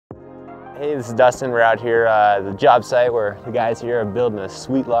Hey, this is Dustin. We're out here at the job site where the guys here are building a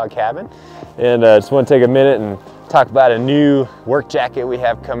sweet log cabin. And just want to take a minute and talk about a new work jacket we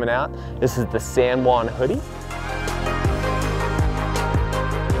have coming out. This is the San Juan hoodie.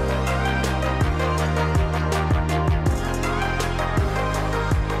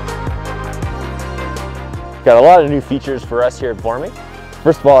 Got a lot of new features for us here at VOORMI.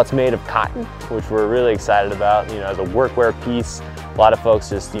 First of all, it's made of cotton, which we're really excited about. You know, as a workwear piece, a lot of folks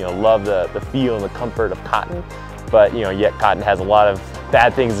just, love the feel and the comfort of cotton, but yet cotton has a lot of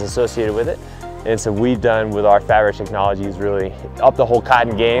bad things associated with it. And so we've done with our fabric technologies really up the whole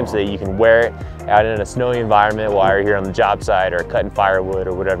cotton game so that you can wear it out in a snowy environment while you're here on the job site or cutting firewood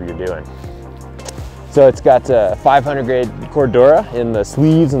or whatever you're doing. So it's got 500 grade Cordura in the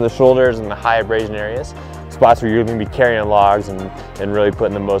sleeves and the shoulders and the high abrasion areas, spots where you're going to be carrying logs and really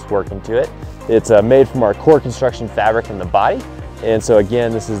putting the most work into it. It's made from our core construction fabric in the body. And so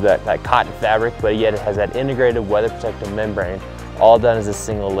again, this is that cotton fabric, but yet it has that integrated weather protective membrane, all done as a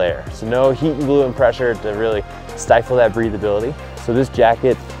single layer. So no heat and glue and pressure to really stifle that breathability. So this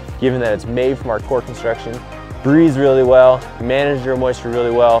jacket, given that it's made from our core construction, breathes really well, manages your moisture really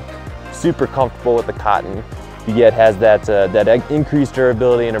well, super comfortable with the cotton, yet has that increased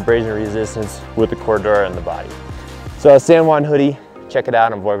durability and abrasion resistance with the Cordura in the body. So San Juan hoodie, check it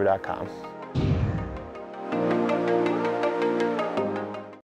out on VOORMI.com.